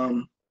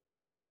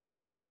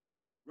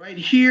 Right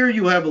here,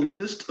 you have a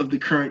list of the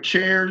current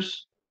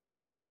chairs.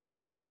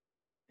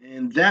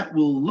 And that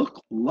will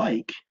look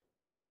like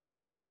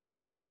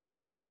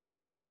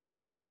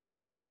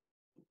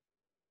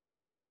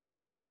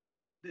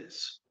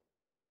this.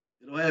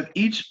 It'll have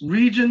each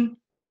region,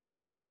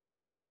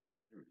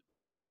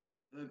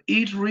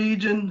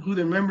 who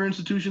their member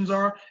institutions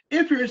are.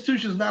 If your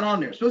institution is not on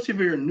there, especially if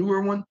you're a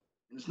newer one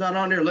and it's not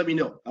on there, let me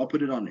know. I'll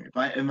put it on there.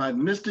 If I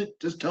missed it,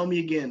 just tell me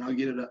again. I'll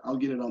get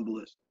it on the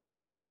list.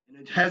 And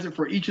it has it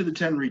for each of the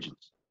 10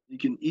 regions. You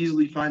can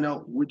easily find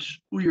out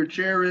who your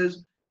chair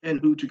is and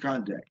who to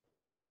contact.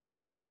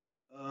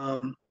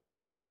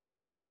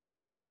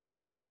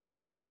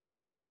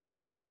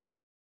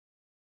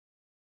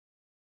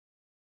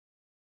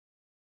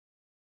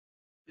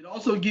 It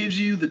also gives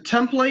you the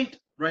template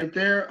right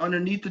there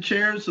underneath the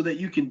chairs so that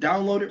you can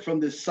download it from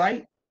this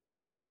site.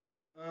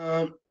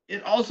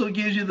 It also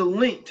gives you the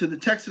link to the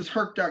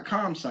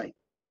texasherc.com site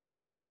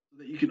so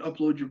that you can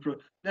upload your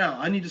Now,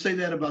 I need to say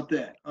that about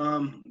that.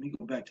 Let me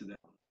go back to that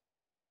one.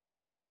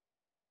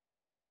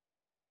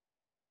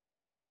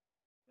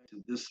 Back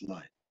to this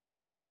slide.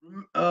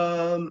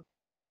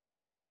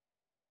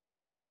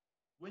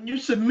 When you're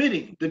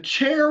submitting, the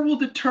chair will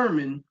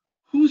determine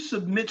who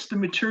submits the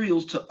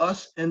materials to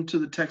us and to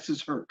the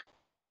Texas HERC.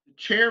 The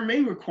chair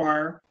may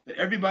require that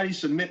everybody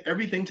submit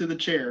everything to the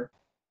chair,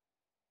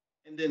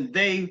 and then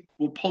they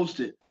will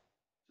post it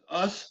to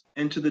us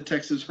and to the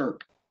Texas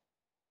HERC.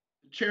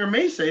 The chair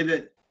may say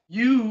that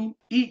you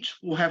each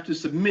will have to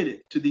submit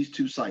it to these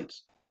two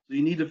sites. So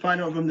you need to find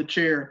out from the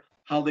chair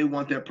how they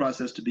want that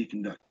process to be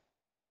conducted.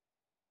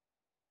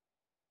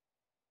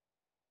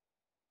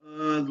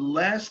 The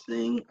last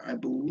thing, I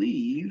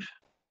believe,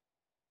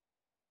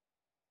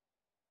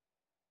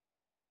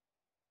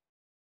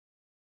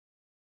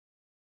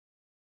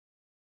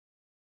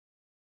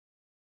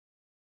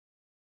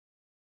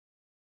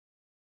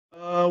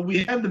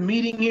 we have the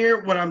meeting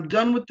here. When I'm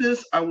done with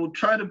this, I'll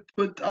try to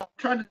do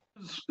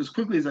as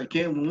quickly as I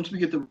can. Once we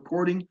get the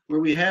recording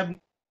where we have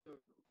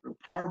the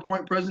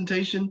PowerPoint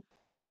presentation,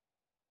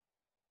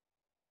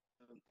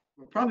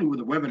 probably where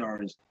the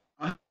webinar is,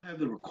 I have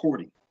the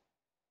recording.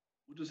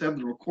 We'll just have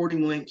the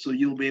recording link so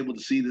you'll be able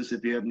to see this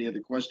if you have any other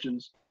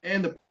questions.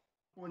 And the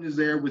point is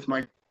there with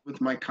my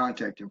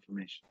contact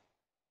information,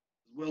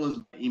 as well as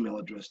my email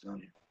address down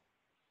here.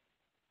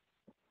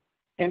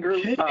 Andrew,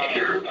 Okay.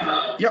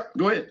 Yep,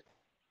 go ahead.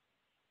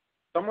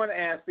 Someone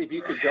asked if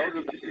you could go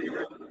to the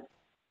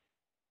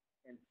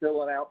and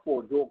fill it out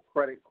for a dual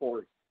credit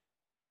course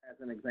as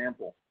an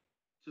example.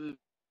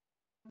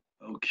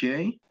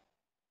 Okay.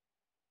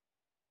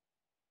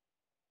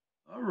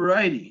 All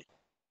righty.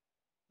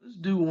 Let's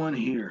do one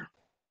here.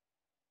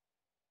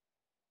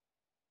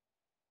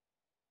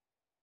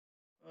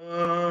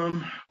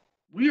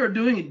 We are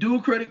doing a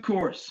dual credit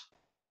course.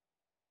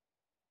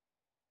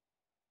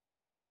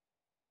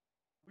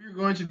 We're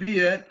going to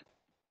be at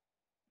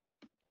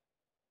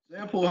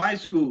Sample High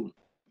School,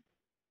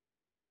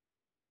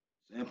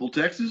 Sample,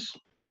 Texas.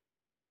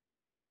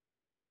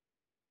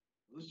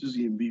 Let's just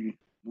even be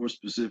more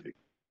specific.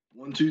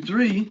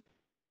 123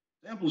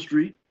 Sample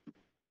Street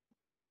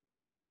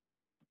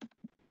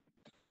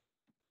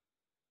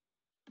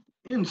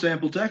in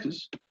Sample,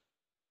 Texas.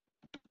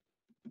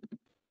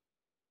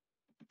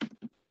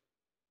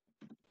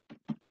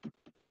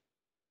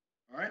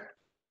 All right.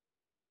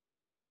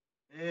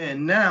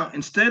 And now,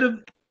 instead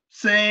of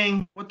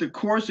saying what the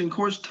course and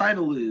course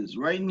title is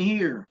right in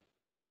here,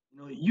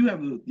 you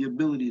have the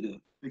ability to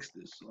fix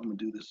this. So I'm gonna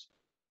do this.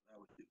 What I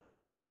would do.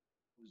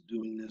 I was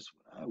doing this.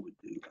 What I would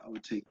do. I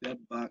would take that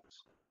box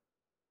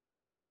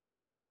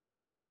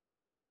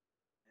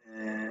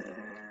and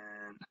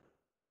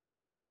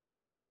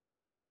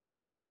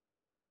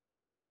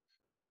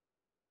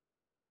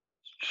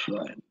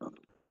try another.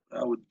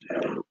 I would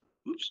do.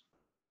 Oops.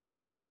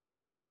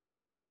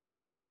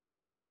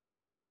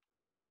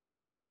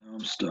 Now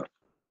I'm stuck.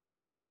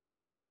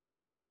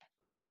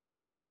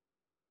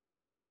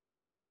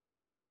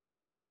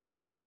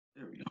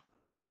 There we go.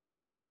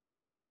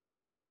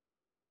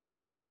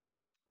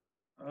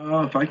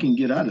 If I can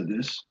get out of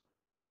this.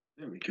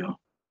 There we go.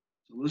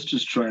 So let's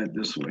just try it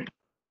this way.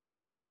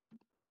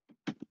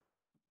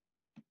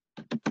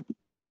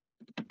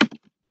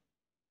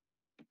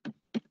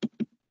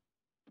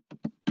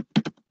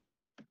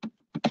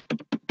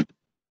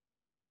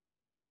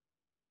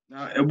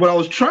 Now, what I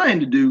was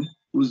trying to do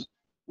was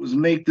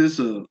make this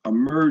a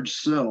merged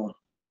cell.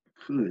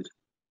 I could,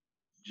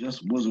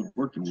 just wasn't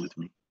working with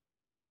me.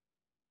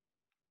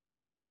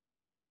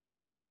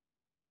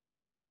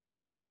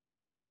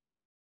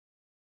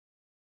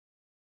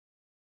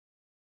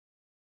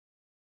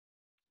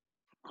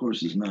 Of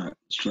course, it's not.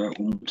 Let's try it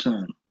one more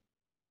time.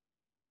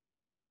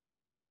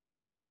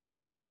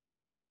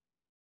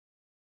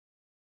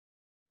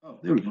 Oh,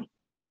 there we go.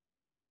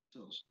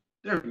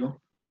 There we go.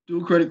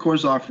 Dual credit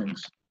course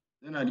offerings.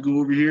 Then I'd go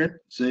over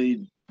here,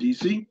 say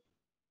DC.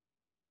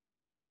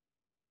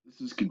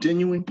 This is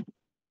continuing.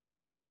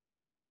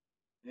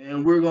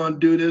 And we're going to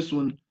do this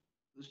one.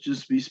 Let's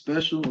just be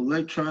special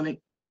electronic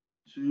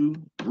to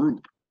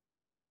group.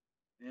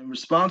 And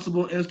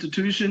responsible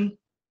institution.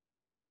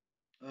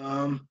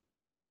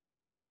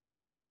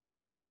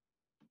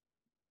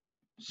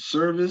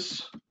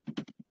 Service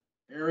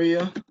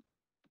area.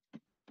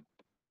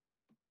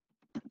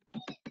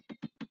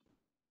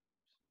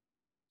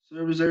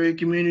 Service area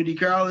community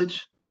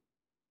college.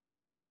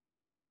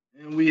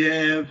 And we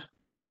have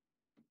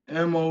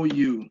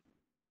MOU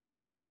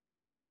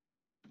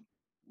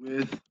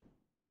with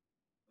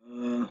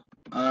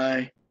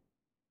ISD.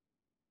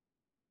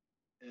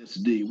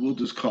 We'll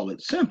just call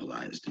it sample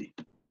ISD.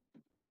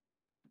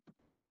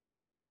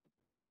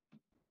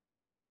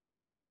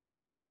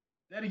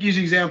 That gives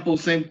you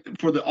examples same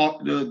for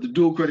the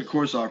dual credit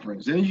course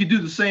offerings. And you can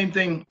do the same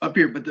thing up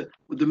here. But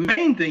the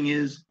main thing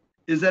is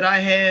that I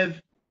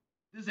have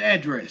this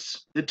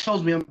address that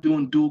tells me I'm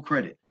doing dual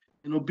credit.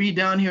 And it'll be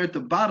down here at the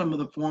bottom of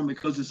the form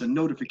because it's a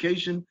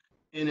notification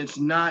and it's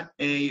not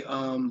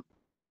an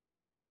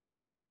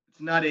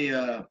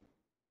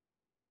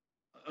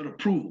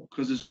approval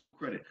because it's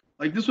credit.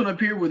 Like this one up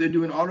here where they're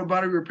doing auto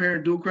body repair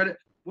and dual credit.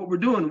 What we're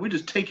doing, we're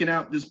just taking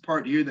out this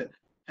part here that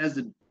has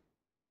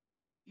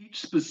each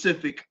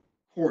specific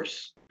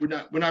course. We're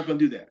not going to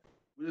do that.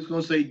 We're just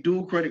going to say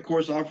dual credit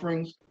course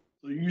offerings.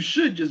 So you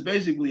should just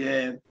basically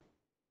have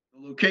the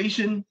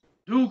location,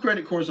 dual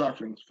credit course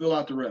offerings. Fill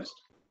out the rest.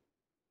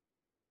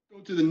 Go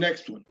to the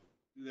next one.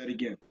 Do that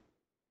again.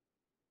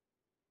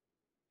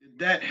 Did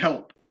that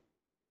help?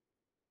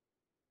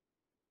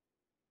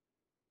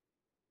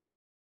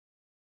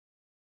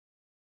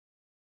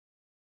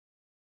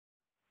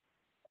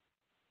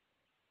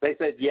 They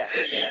said yes.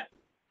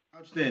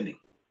 Outstanding.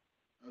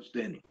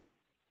 Outstanding.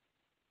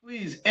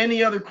 Please,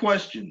 any other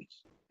questions?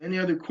 Any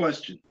other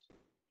questions?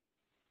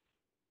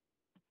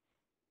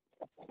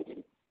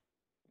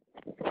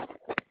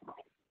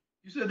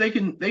 You said they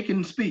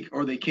can speak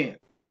or they can't.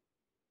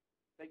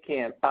 They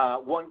can.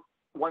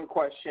 One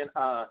question.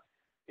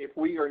 If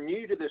we are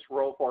new to this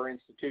role for our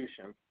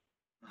institution,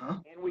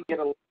 and we get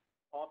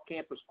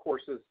off-campus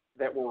courses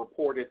that were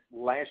reported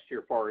last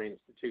year for our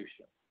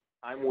institution,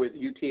 I'm with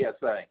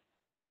UTSA.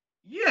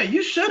 Yeah,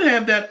 you should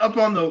have that up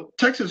on the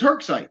Texas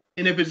HERC site.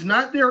 And if it's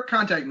not there,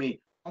 contact me.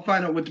 I'll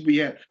find out what we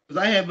have.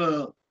 Because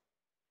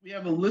we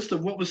have a list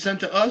of what was sent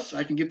to us.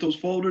 I can get those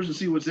folders and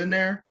see what's in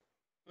there.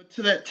 But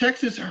to that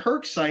Texas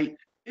HERC site,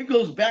 it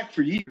goes back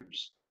for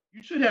years.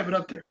 You should have it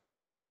up there.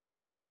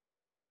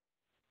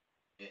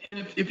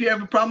 And if you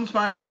have a problem,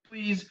 fine,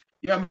 please,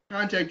 you have my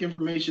contact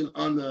information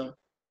on the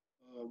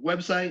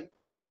website,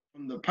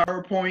 from the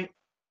PowerPoint,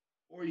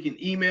 or you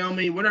can email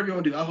me, whatever you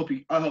want to do. I'll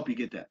help you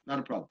get that. Not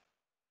a problem.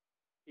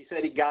 He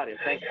said he got it.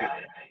 Thank you.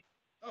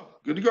 Oh,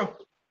 good to go.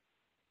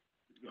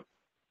 Good to go.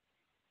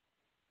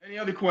 Any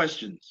other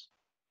questions?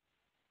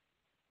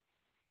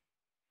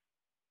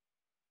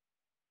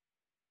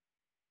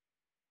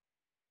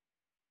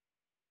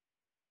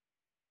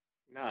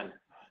 None.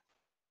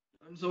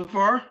 None so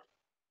far?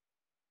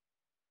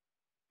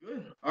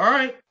 Good. All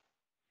right.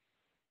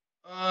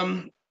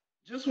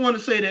 Just want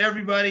to say to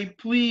everybody,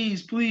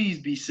 please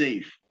be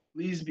safe.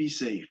 Please be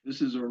safe.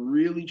 This is a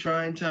really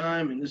trying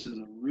time, and this is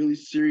a really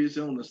serious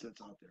illness that's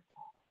out there.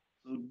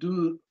 So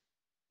do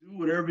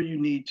whatever you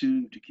need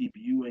to keep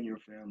you and your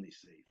family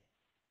safe.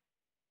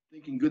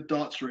 Thinking good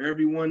thoughts for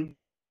everyone.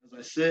 As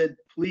I said,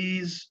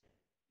 please,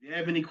 if you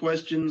have any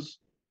questions,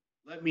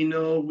 let me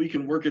know. We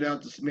can work it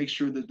out to make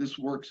sure that this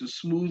works as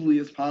smoothly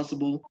as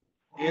possible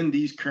in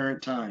these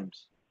current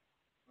times.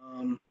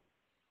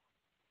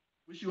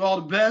 Wish you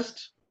all the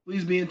best.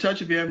 Please be in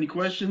touch if you have any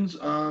questions.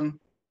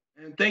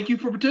 And thank you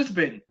for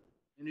participating.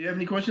 And if you have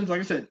any questions, like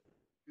I said,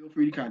 feel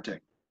free to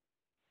contact.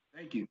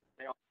 Thank you.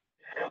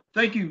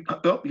 Thank you.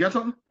 Oh, you got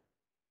something?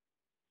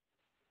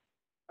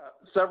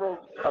 Several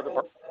other.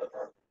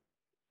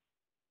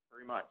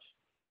 Very much.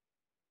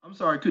 I'm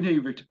sorry, I couldn't hear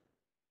you, Victor.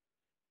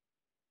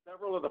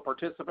 Several of the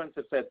participants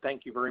have said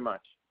thank you very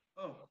much.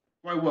 Oh,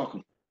 quite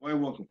welcome. Quite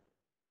welcome.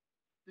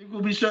 I think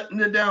we'll be shutting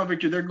it down,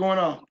 Victor. They're going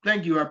off.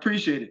 Thank you. I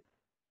appreciate it.